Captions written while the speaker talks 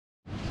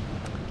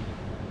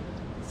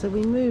So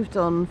we moved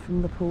on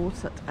from the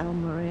port at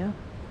Almerimar,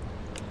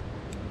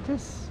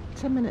 just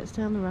 10 minutes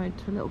down the road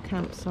to a little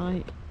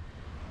campsite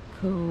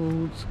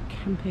called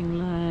Camping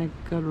La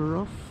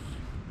Garrofa,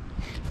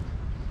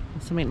 or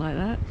something like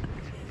that.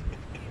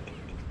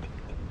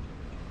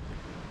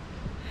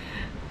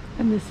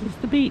 And this is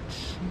the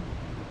beach.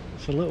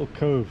 It's a little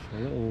cove,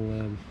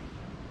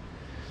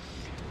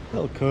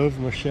 little cove,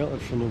 and we're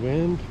sheltered from the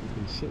wind. We've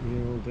been sitting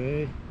here all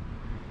day.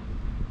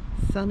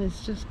 Sun is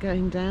just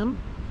going down.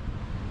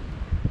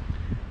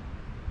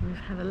 We've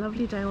had a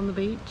lovely day on the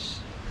beach.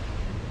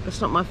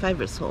 It's not my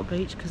favourite sort of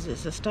beach because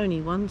it's a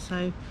stony one,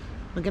 so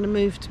we're going to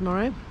move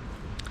tomorrow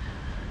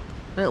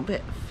a little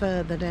bit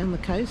further down the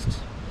coast,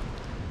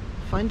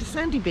 find a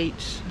sandy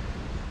beach.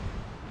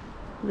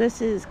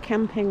 This is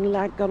Camping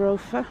La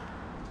Garrofa.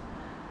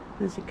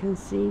 As you can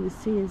see, the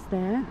sea is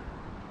there,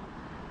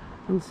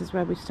 and this is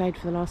where we stayed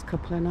for the last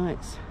couple of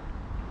nights,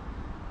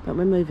 but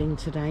we're moving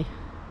today.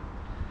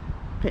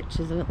 Pitch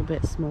is a little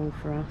bit small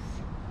for us.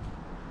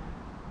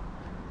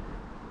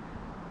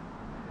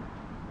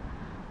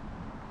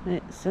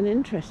 It's an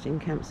interesting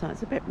campsite.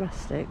 It's a bit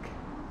rustic.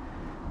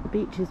 The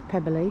beach is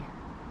pebbly.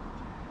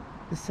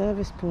 The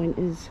service point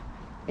is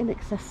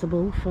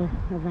inaccessible for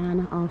a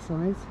van our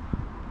size.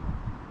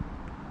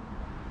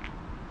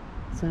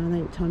 So I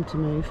think time to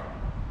move.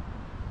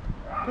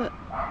 But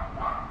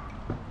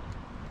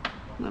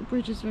that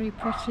bridge is very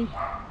pretty.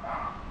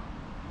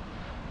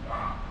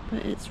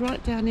 But it's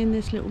right down in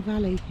this little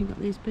valley. You've got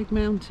these big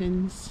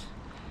mountains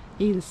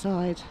either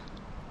side.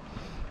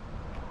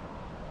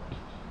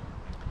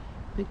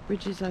 Big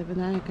bridges over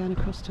there going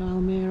across to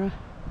Almerimar.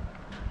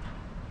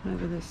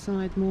 Over this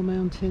side, more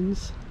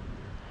mountains.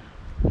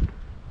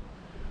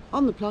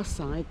 On the plus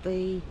side,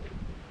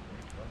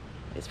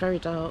 it's very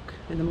dark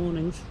in the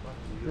mornings.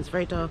 It's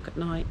very dark at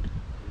night.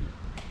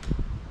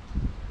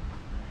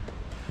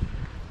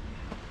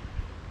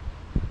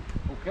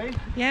 Okay?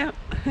 Yeah.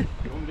 You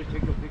want me to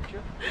take a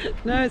picture?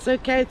 No, it's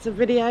okay, it's a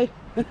video.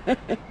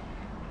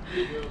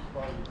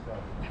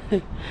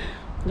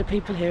 The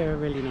people here are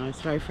really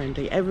nice, very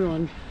friendly.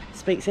 Everyone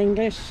speaks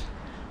English,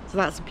 so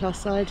that's a plus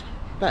side.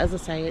 But as I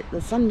say,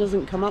 the sun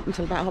doesn't come up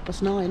until about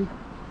 9:30.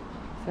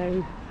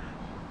 So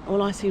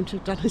all I seem to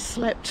have done is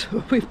slept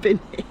while we've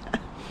been here.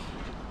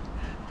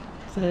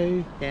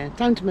 So yeah,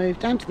 time to move,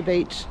 down to the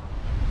beach.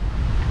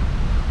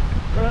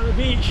 We're at the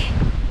beach.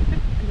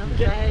 Another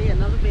day,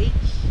 another beach.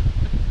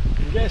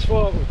 And guess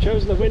what? We've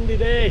chosen a windy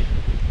day.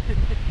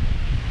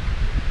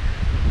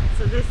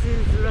 So this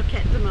is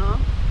Roquetas de Mar,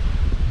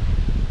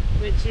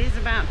 which is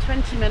about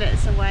 20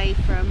 minutes away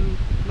from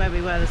where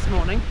we were this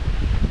morning.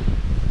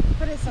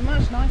 But it's a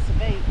much nicer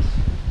beach.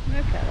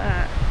 Look at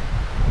that.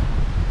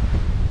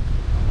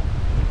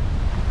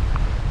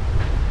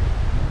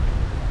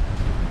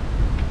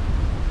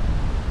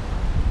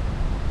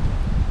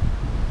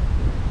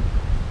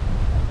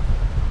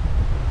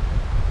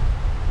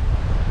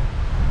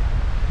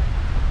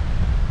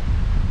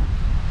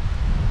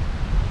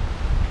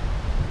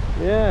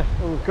 Yeah,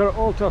 and we've got it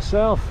all to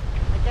ourselves.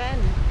 Again.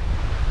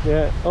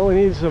 Yeah, all we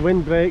need is a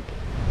windbreak,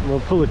 and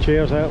we'll pull the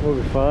chairs out, we'll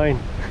be fine.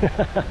 It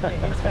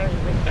is very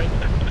windy.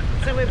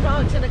 So we're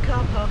parked in a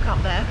car park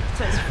up there,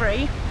 so it's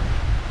free.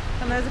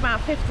 And there's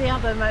about 50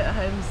 other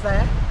motorhomes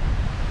there.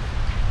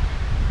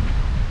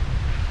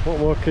 What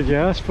more could you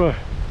ask for?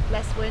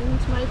 Less wind,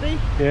 maybe?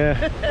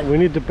 Yeah, we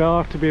need the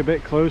bar to be a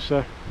bit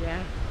closer.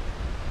 Yeah.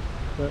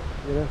 But,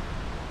 you know,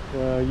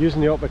 we're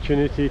using the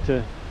opportunity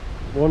to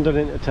wander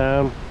into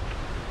town,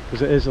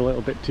 because it is a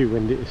little bit too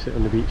windy to sit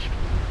on the beach.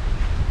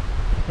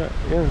 But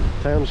yeah,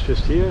 the town's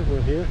just here,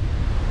 we're here.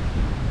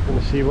 Going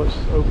to see what's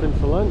open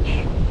for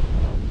lunch.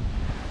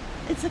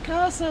 It's a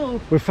castle!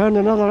 We found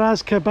another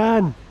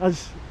Azkaban! A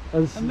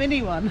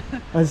mini one.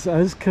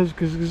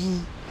 Azkaban,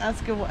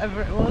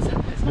 whatever it was.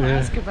 It's not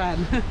yeah.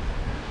 Azkaban.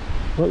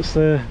 What's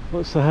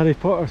the Harry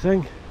Potter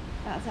thing?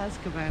 That's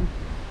Azkaban.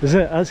 Is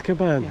it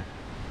Azkaban? Yeah.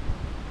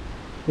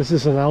 This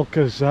is an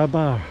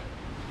Alcazaba.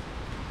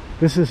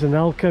 This is an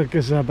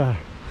Alcazaba.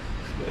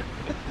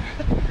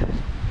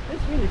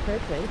 It's really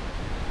pretty.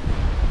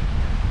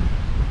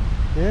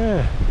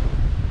 Yeah.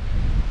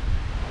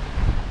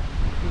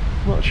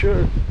 Not sure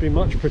it'd be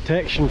much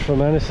protection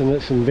from anything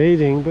that's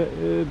invading, but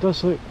it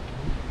does look.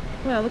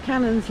 Well, the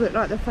cannons look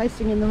like they're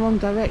facing in the wrong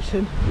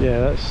direction.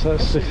 Yeah, They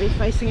should be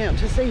facing out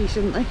to sea,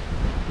 shouldn't they?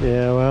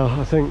 Yeah, well,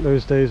 I think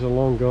those days are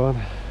long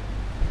gone.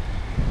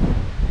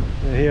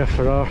 They're here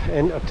for our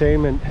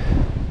entertainment.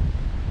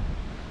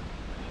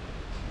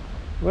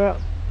 Well,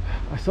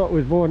 I thought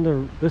we'd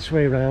wander this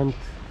way round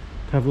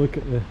to have a look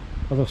at the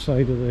other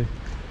side of the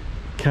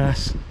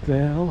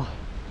castle.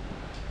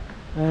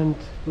 And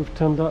we've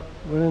turned up,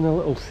 we're in a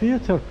little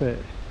theatre pit.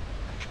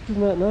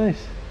 Isn't that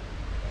nice?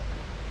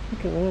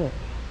 Look at that.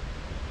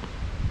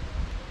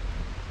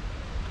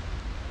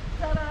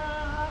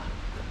 Ta-da!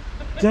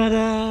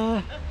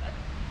 Ta-da!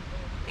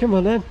 Come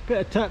on then, bit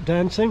of tap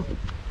dancing.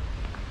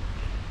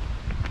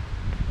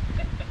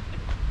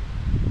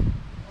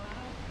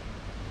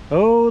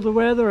 Oh, the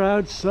weather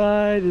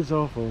outside is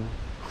awful.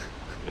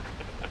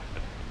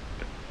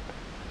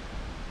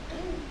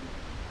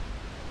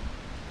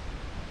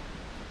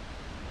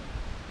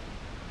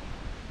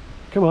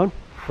 Come on,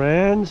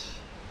 friends.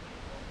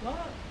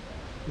 What?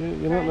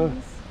 You're not no,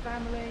 Friends,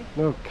 family.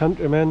 no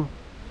countrymen.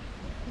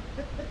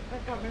 I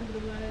can't remember the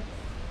words.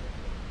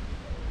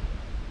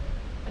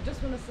 I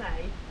just want to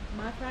say,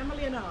 my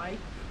family and I.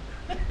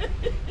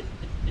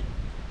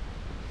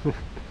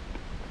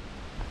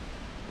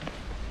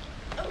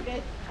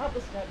 Okay, up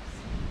the steps.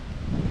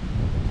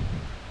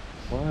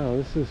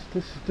 Wow,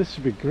 this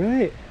would be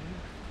great.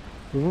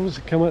 We've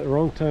obviously come at the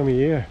wrong time of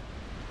year.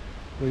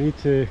 We need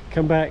to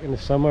come back in the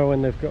summer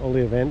when they've got all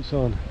the events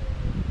on.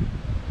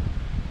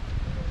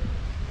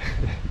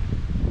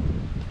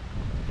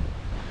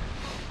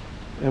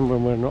 And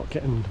when we're not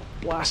getting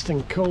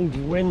blasting cold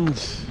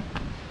winds,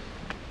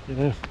 you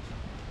know.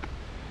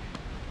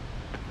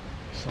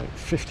 It's like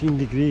 15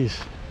 degrees.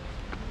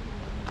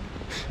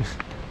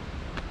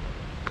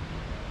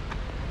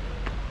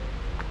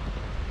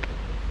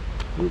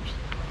 Oops.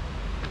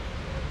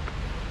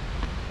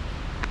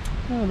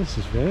 Oh, this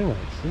is very nice,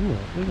 isn't it?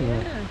 Isn't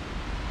it?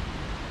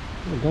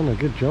 We've done a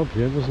good job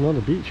here. There's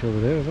another beach over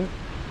there, is it?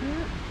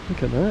 Yeah.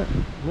 Look at that.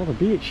 Another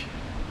beach.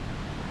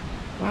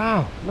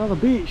 Wow, another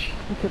beach.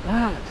 Look at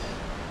that.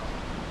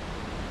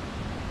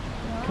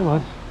 Wow. Come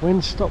on,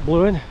 wind stop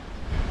blowing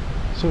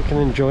so we can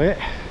enjoy it.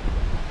 Wow,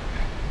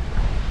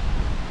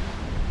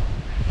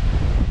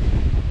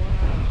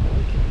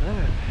 look at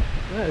that.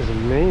 That is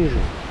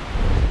amazing.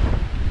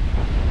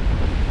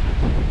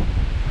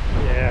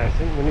 Yeah, I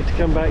think we need to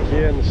come back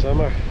here in the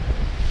summer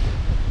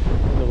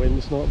when the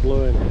wind's not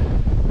blowing.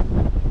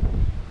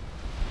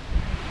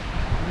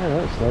 Yeah,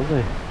 that's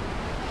lovely.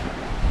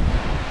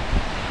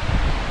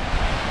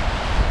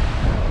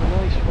 What a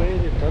nice way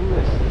they've done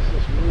this. This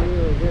is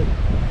really good.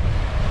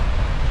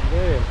 I'm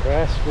very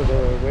impressed with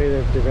the way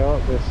they've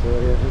developed this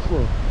area, isn't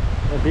it?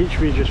 The beach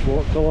we just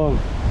walked along.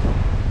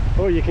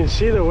 Oh, you can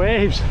see the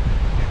waves.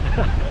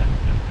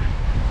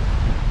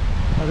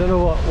 I don't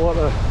know what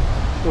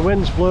the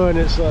wind's blowing.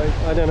 It's like,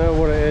 I don't know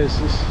what it is.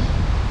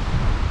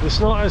 It's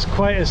not as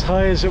quite as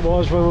high as it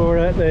was when we were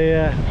at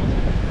the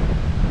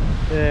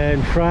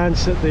in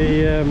France at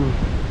the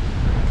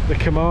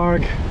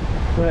Camargue.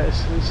 But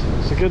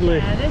it's a good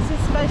lake. Yeah, this is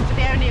supposed to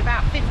be only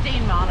about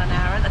 15 mile an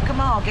hour. At the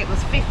Camargue it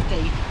was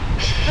 50.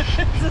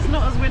 So it's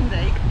not as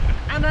windy.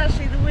 And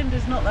actually the wind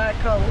is not that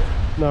cold.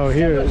 No,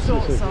 here got it's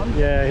shorts okay. on.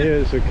 Yeah, here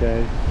it's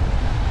okay.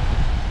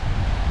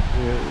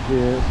 Yeah,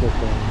 it's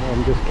okay.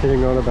 I'm just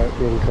kidding on about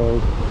being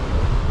cold.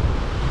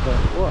 But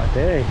what a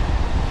day.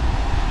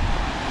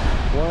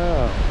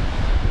 Wow.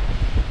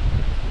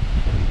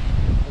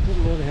 I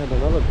didn't know they had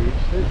another beach.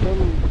 They've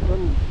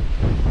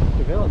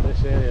developed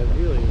this area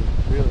really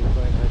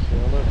quite nicely.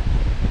 Although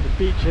the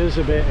beach is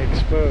a bit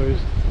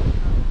exposed.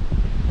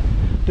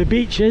 The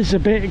beach is a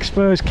bit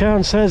exposed.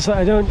 Karen says that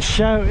I don't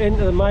shout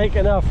into the mic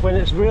enough when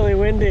it's really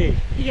windy.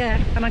 Yeah,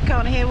 and I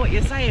can't hear what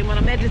you're saying when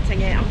I'm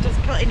editing it. I'm just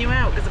cutting you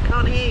out because I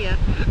can't hear you.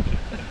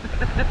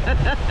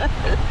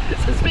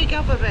 So speak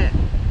up a bit.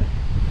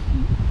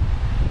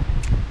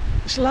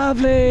 It's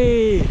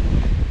lovely!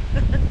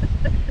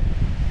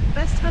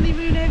 Best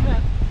honeymoon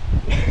ever.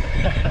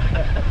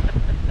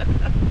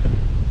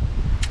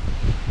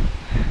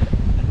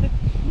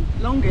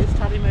 Longest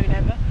honeymoon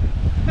ever.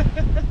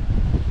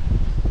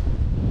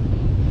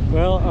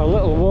 Well, our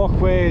little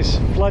walkway is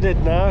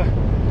flooded now,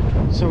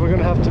 so we're going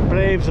to have to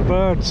brave the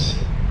birds.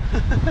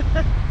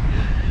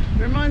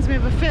 Reminds me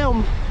of a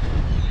film.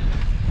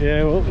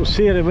 Yeah, we'll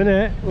see in a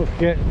minute. We'll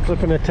get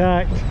flipping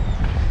attacked.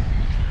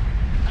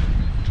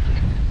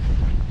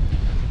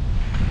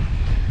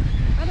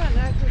 I don't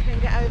know if we can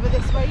get over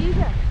this way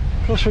either.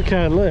 Of course we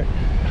can, look.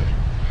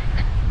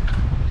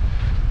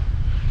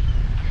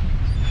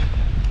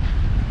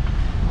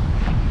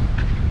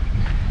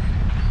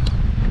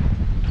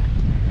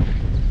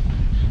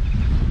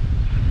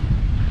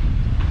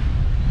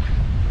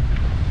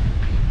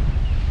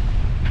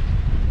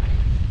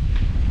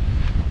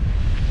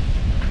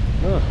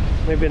 Oh,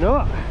 maybe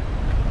not.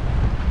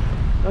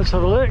 Let's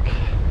have a look.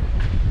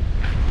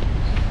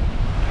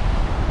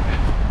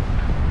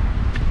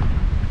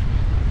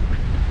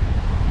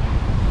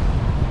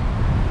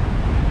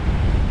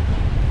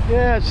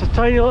 Yeah, it's a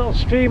tiny little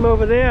stream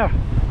over there.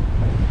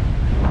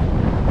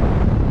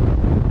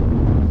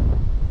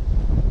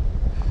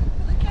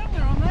 Put the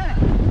camera on there.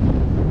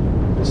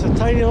 It's a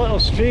tiny little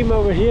stream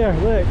over here,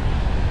 look.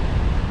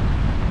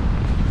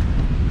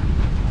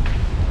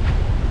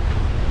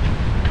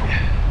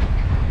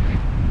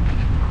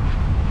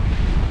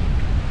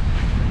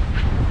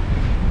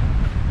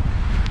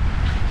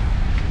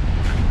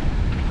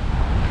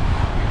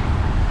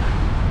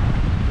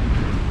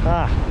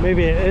 Ah,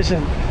 maybe it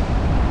isn't.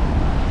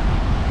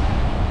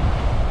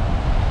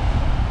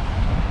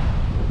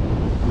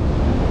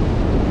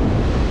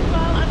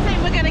 Well, I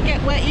think we're going to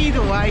get wet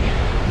either way.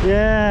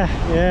 Yeah,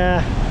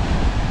 yeah.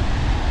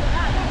 But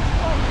that looks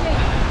quite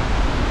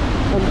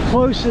big. On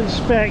close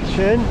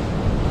inspection,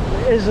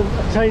 it isn't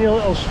a tiny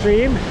little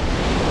stream.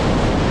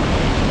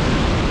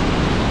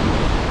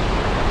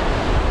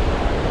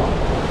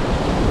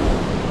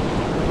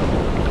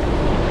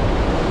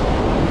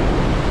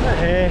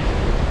 Hey.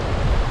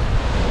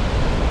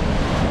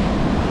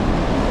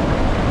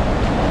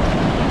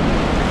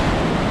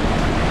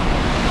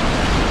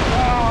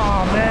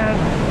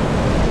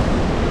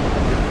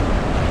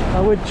 I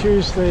would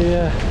choose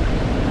the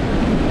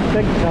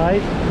big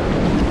tide.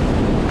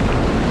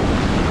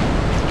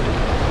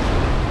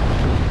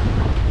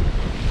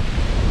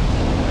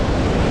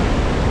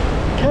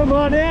 Come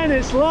on in,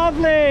 it's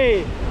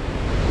lovely!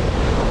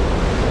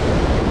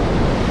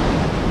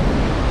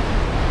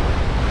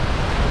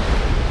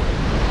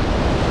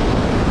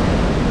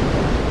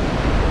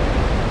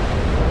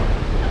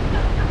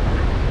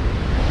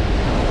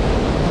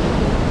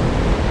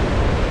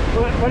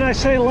 When I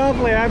say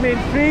lovely, I mean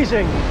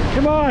freezing.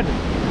 Come on!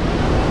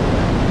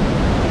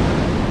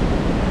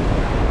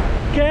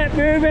 Get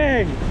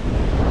moving!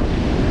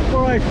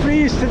 Before I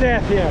freeze to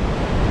death here.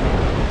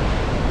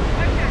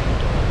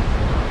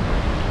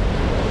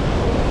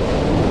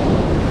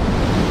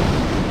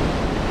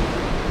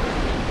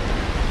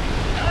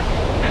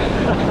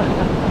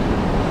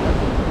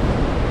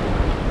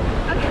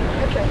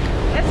 Okay,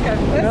 let's go.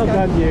 Well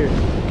done, you.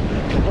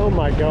 Oh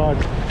my god.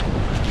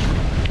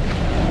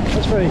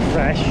 That's very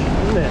fresh,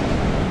 isn't it?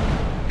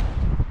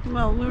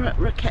 Well, we're at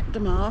Roquetas de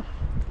Mar,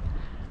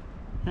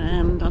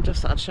 and I'll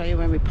just show you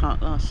where we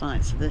parked last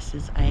night. So this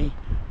is a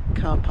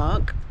car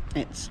park.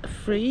 It's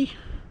free.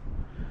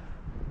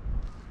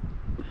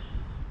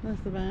 There's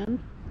the van.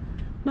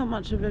 Not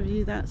much of a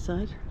view that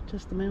side,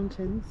 just the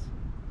mountains.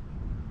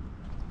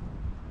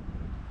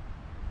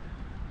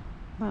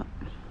 But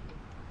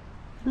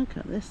look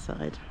at this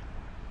side.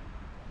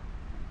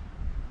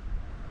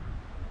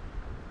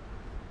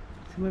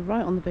 So we're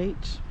right on the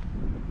beach.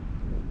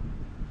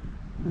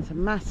 There's a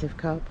massive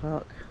car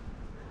park.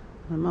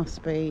 There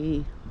must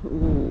be,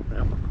 ooh, I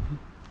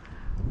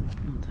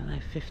don't know,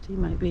 50,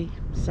 maybe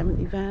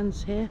 70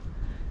 vans here.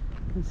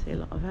 You can see a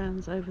lot of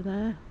vans over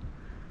there.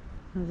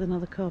 There's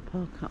another car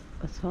park up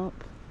the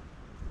top.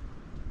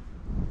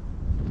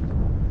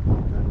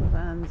 And the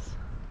vans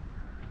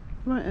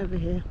right over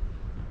here.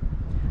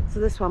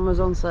 So this one was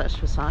on search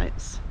for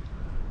sites.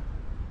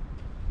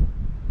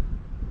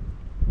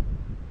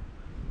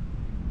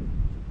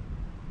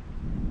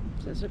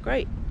 So it's a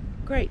great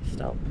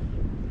stop,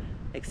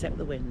 except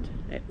the wind.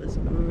 It was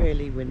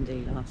really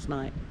windy last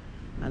night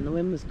and the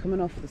wind was coming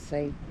off the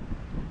sea.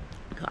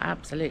 Got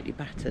absolutely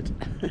battered.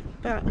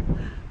 But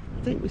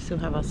I think we still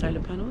have our solar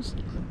panels.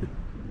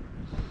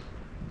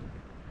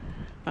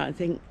 But I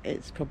think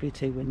it's probably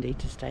too windy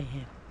to stay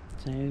here.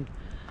 So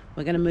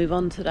we're going to move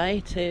on today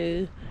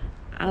to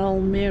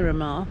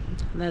Almerimar.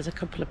 There's a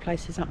couple of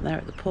places up there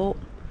at the port.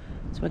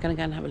 So we're going to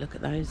go and have a look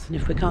at those. And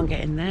if we can't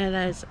get in there,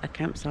 there's a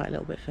campsite a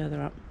little bit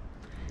further up.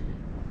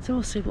 So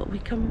we'll see what we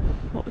come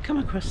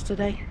across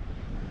today.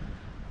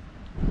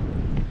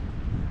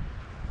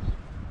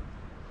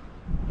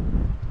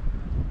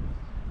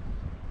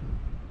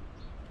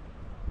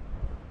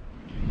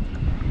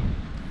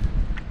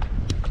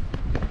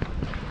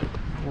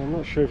 I'm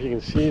not sure if you can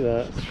see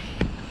that.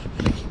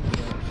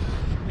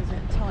 Is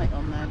it tight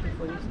on there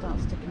before you start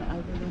sticking it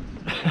over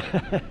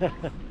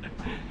there?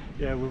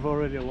 Yeah, we've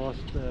already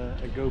lost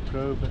a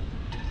GoPro, but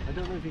I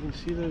don't know if you can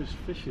see those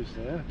fishes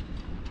there.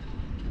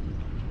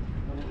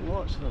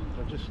 Lots of them.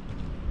 They're just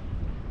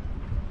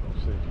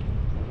obviously a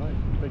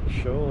right big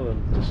shoal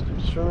and just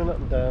swimming up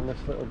and down this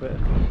little bit of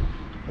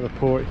the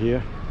port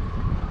here.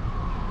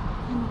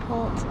 In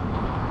port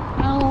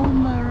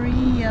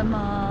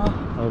Almerimar.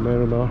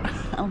 Almerimar.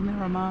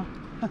 Almerimar.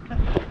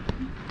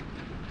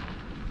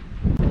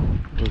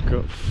 We've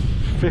got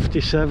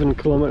 57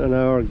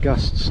 km/h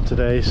gusts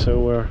today, so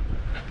we're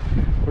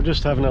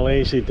just having a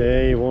lazy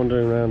day,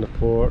 wandering around the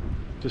port.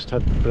 Just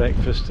had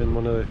breakfast in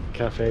one of the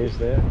cafes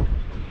there.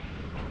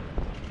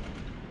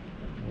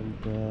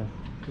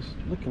 Just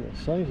looking at the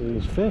size of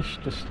these fish,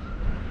 just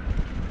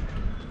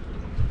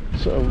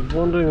sort of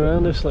wandering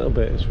around this little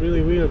bit. It's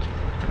really weird.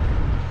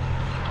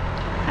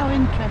 How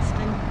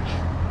interesting.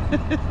 I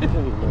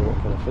don't even know what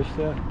kind of fish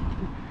they are.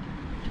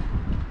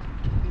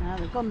 No,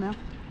 they're gone now.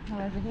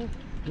 They're over here.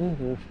 No,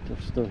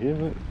 they're still here.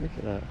 Look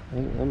at that.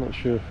 I'm not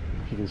sure if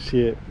you can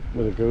see it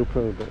with a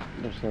GoPro, but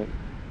there's like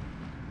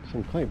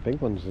some quite big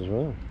ones as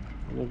well.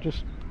 And they're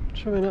just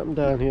swimming up and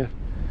down here.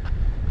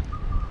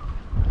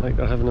 Like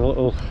they're having a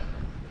little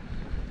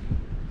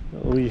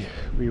wee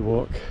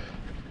walk.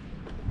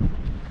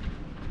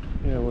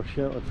 Yeah, we're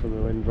sheltered from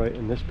the wind right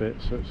in this bit,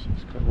 so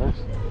it's quite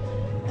nice.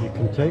 You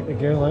can take the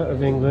girl out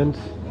of England.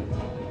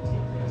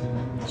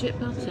 Chip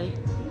latte.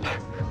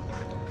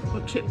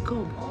 Or chip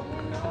cob.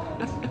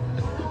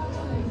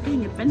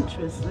 Being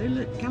adventurous though,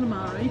 look,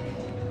 calamari.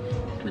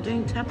 We're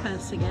doing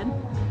tapas again.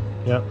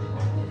 Yep.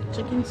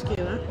 Chicken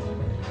skewer.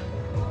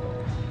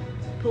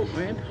 Pork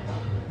rib.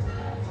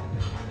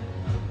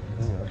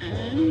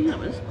 And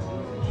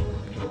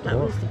that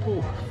was the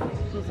pork,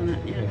 wasn't it?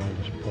 Yeah. Yeah,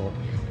 just pork.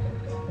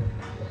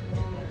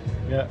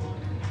 Yeah.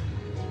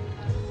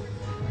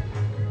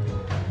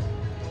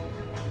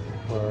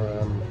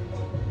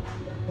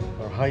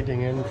 We're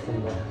hiding in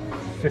from the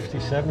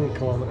 57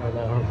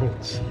 km/h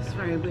winds. It's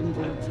very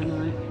windy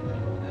tonight.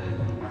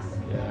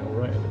 Yeah,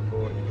 we're right in the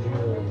port. You can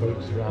hear the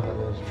boats rattling.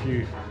 There's a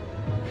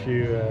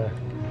few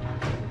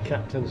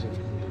captains have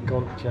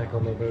gone to check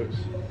on their boats,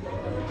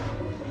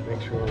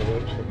 make sure all the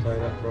boats are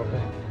tied up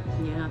properly.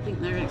 Yeah, I think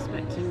they're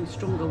expecting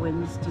stronger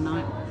winds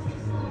tonight.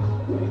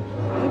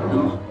 Hope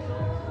not,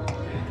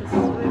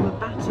 because we were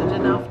battered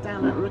enough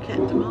down at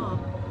Roquetas de Mar.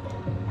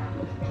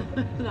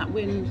 That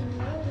wind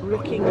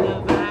rocking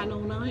the van all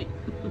night.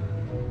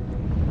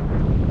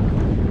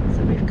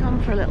 So we've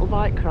come for a little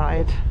bike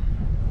ride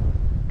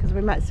because we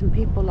met some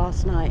people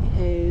last night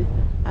who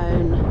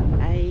own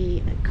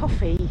a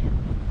coffee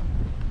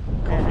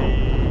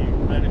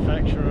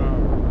manufacturer,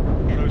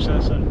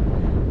 processor.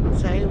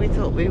 So we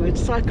thought we would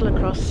cycle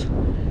across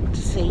to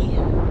see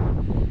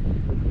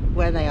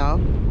where they are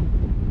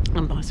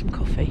and buy some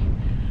coffee.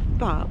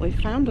 But we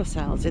found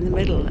ourselves in the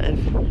middle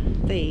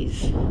of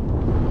these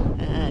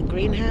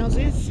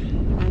greenhouses,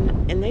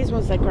 and in these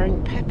ones they're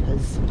growing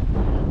peppers.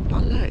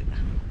 But look,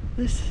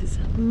 this is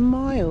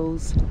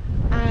miles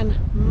and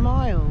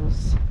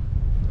miles.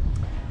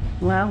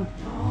 Well,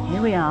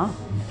 here we are.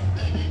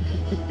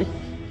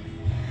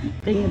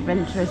 Being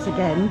adventurous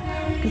again,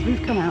 because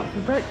we've come out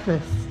for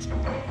breakfast.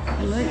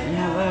 And look, we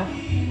have a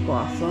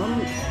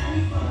croissant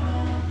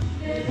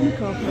and a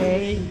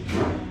coffee,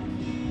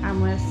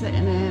 and we're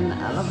sitting in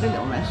a lovely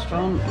little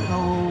restaurant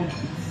called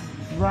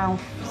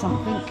Ralph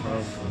something.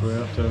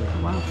 Ralph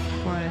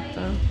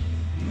Roquetas.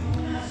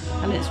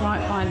 And it's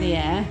right by the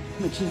air,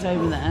 which is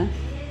over there.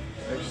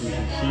 Actually, you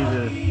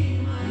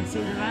can see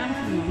the van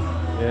from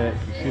there. Yeah, you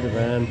can see the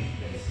van.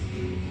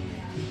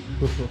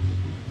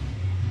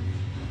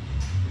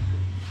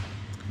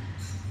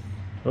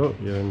 Oh,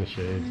 you're in the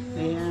shade.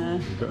 Yeah.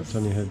 You've got to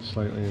turn your head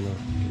slightly enough.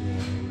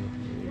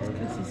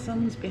 Because the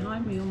sun's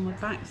behind me on my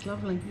back. It's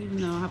lovely, even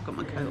though I have got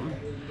my coat on.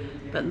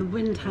 But the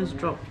wind has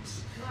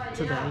dropped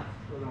today,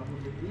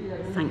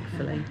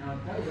 thankfully.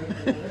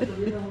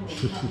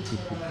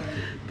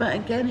 But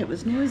again, it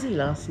was noisy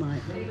last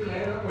night.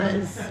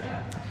 There's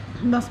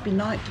must be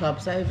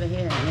nightclubs over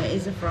here, and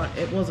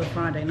it was a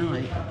Friday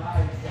night.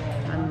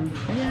 And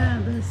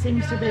yeah, there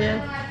seems to be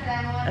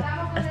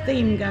a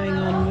theme going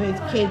on with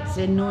kids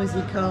in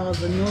noisy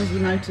cars and noisy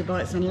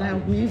motorbikes and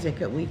loud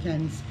music at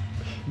weekends.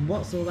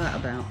 What's all that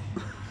about?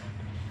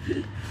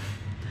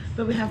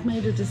 But we have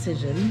made a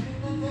decision.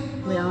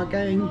 We are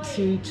going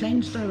to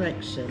change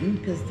direction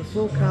because the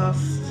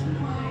forecast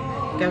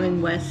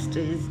going west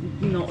is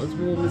not as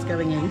warm as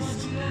going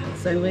east.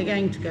 So we're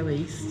going to go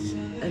east,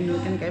 and we're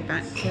going to go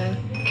back to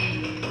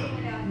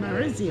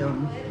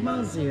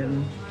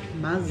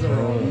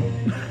Mazarrón,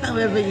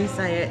 however you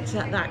say it, to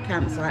that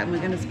campsite, and we're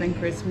going to spend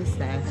Christmas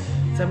there.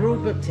 So we're all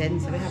booked in,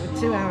 so we have a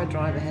 2-hour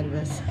drive ahead of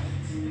us.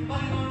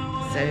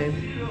 So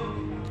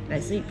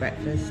let's eat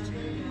breakfast,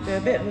 do a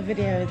bit of a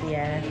video of the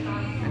air,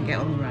 and get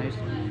on the road.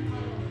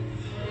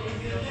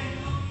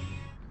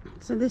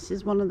 So this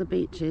is one of the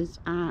beaches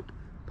at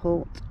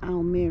Port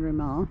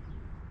Almerimar.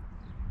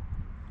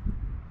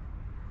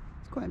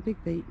 It's quite a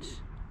big beach,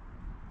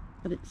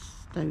 but it's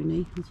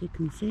stony, as you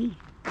can see.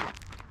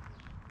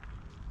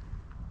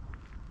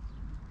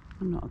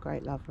 I'm not a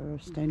great lover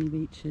of stony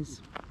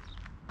beaches.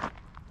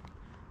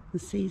 The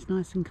sea's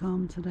nice and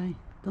calm today.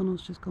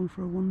 Donald's just gone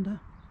for a wander.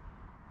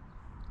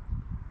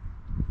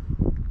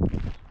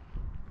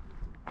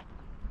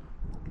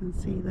 You can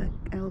see the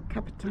El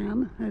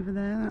Capitan over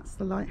there, that's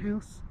the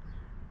lighthouse.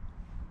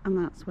 And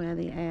that's where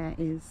the air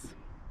is.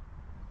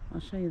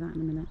 I'll show you that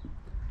in a minute.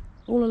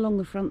 All along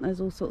the front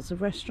there's all sorts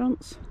of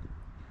restaurants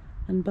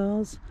and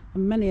bars,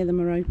 and many of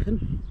them are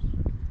open.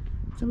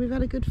 So we've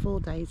had a good 4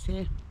 days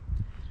here.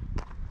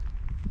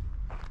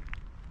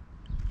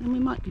 And we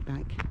might be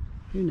back,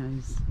 who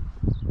knows.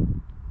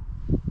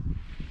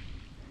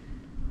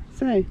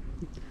 So,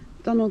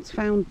 Donald's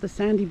found the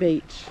sandy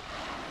beach.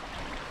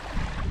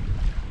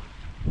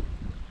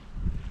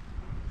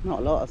 Not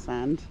a lot of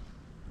sand.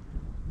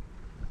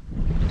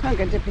 Can't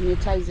go dipping your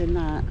toes in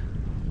that.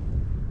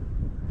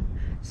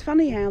 It's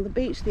funny how the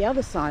beach the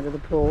other side of the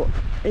port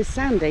is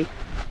sandy,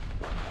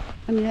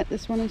 and yet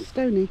this one is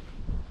stony.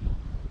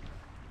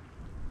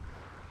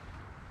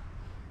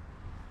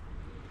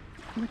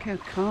 Look how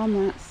calm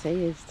that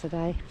sea is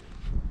today.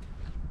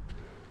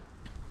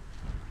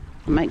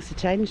 It makes a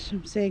change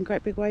from seeing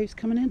great big waves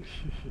coming in.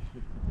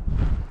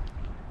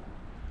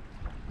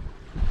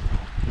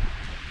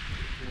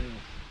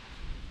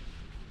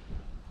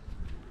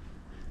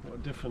 What a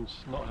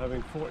difference not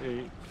having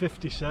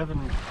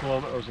 57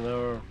 kilometres an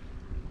hour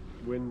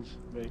winds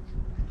makes.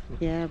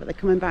 Yeah, but they're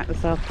coming back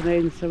this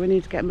afternoon, so we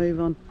need to get a move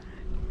on.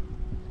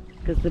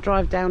 Because the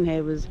drive down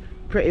here was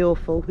pretty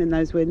awful in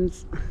those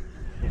winds.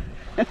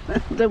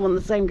 Don't want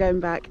the same going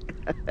back.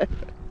 It's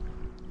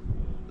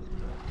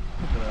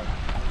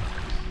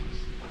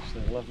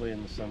lovely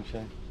in the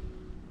sunshine.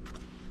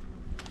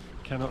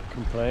 Cannot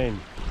complain.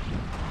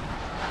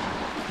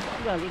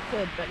 Well, you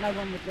could, but no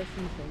one would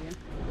listen to you.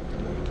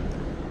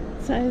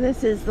 So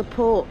this is the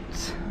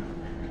port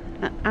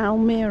at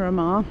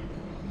Almerimar.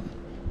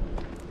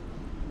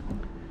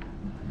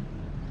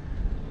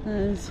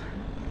 There's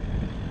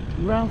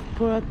Ralph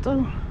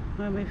Roquetas,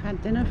 where we've had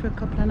dinner for a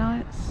couple of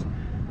nights.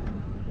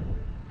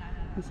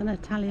 There's an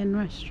Italian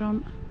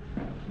restaurant.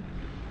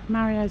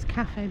 Mario's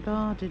Cafe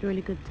Bar did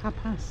really good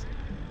tapas.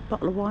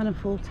 Bottle of wine and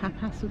 4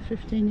 tapas of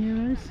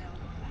 €15.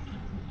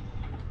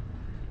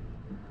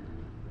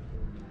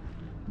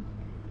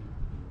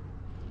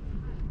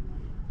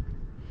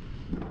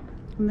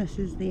 And this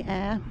is the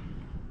air.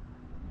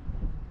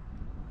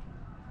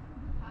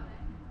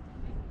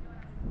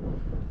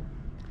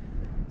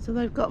 So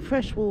they've got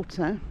fresh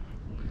water,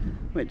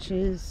 which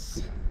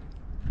is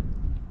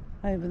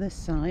over this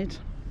side.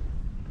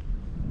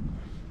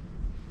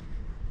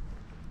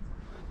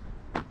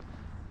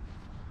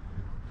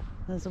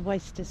 There's a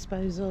waste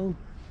disposal.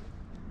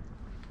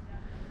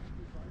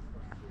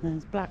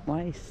 There's black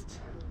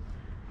waste.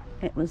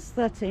 It was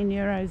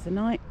 €13 a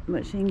night,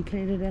 which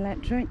included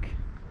electric.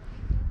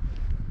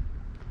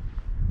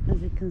 As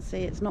you can see,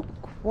 it's not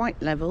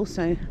quite level,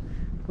 so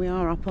we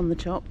are up on the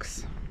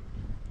chocks.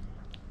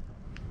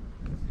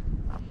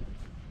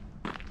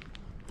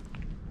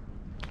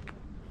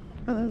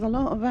 But there's a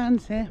lot of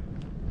vans here.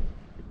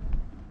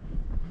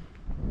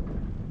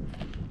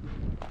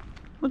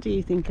 What do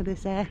you think of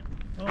this air?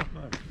 Oh,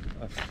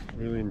 I've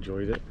really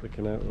enjoyed it,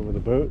 looking out over the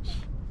boats.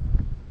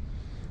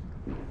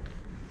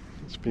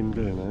 It's been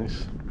very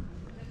nice.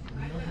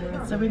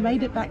 So we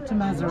made it back to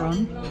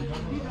Mazarrón,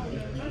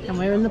 and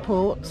we're in the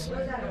port,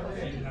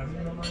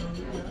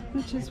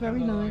 which is very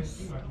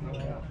nice.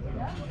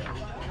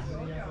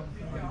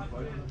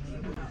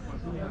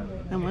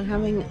 And we're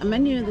having a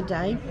menu of the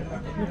day,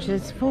 which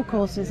is 4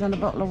 courses and a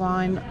bottle of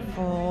wine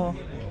for,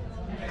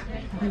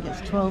 I think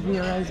it's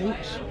 €12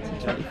 each,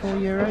 so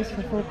 €24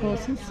 for 4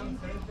 courses.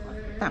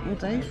 That will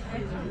do.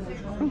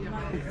 Oh,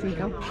 big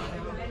seagull.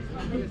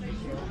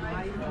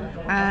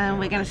 And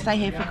we're going to stay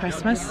here for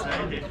Christmas.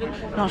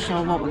 Not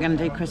sure what we're going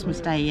to do Christmas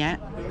Day yet,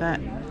 but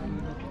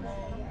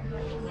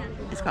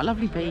it's got a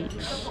lovely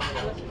beach.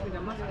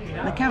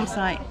 The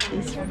campsite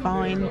is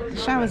fine, the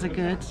showers are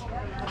good,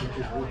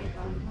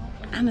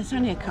 and it's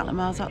only a couple of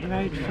miles up the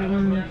road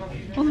from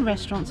all the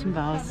restaurants and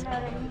bars,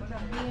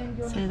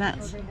 so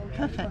that's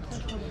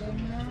perfect.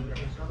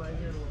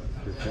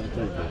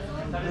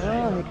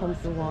 Oh, here comes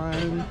the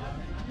wine.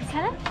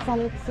 Salad?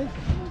 Salad, see?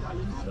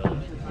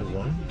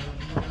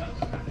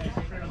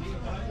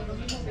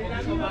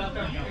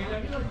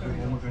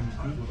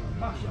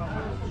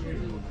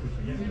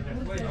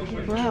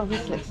 Wow,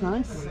 this looks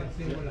nice. I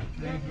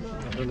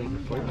don't think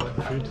we quite like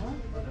food.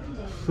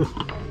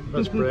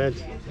 That's bread.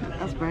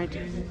 That's bread.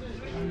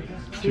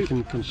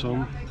 Chicken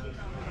consomme.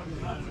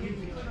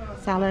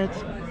 Salad.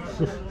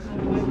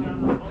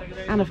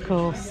 And of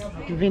course,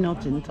 vino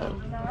tinto.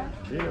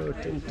 Vino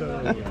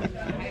tinto.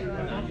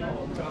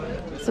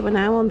 So we're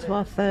now on to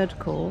our 3rd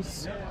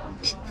course.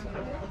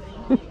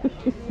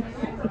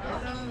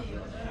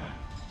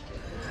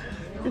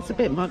 It's a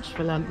bit much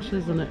for lunch,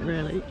 isn't it,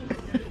 really?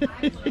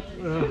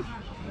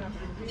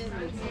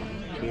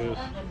 Cheers.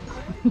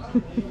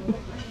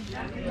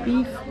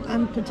 Beef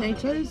and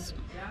potatoes.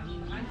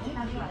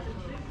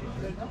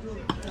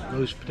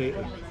 Roast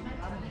potatoes.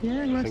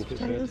 Yeah, roast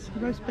potatoes,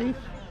 roast beef.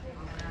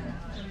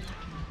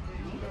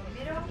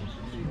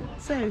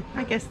 So,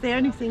 I guess the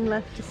only thing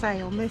left to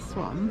say on this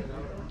one,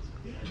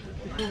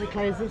 before we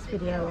close this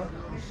video off,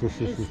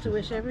 is to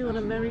wish everyone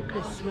a Merry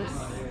Christmas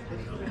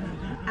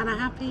and a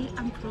happy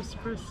and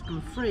prosperous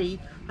and free,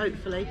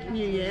 hopefully,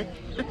 New Year.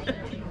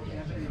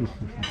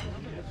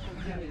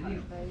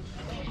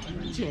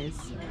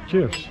 Cheers.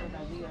 Cheers.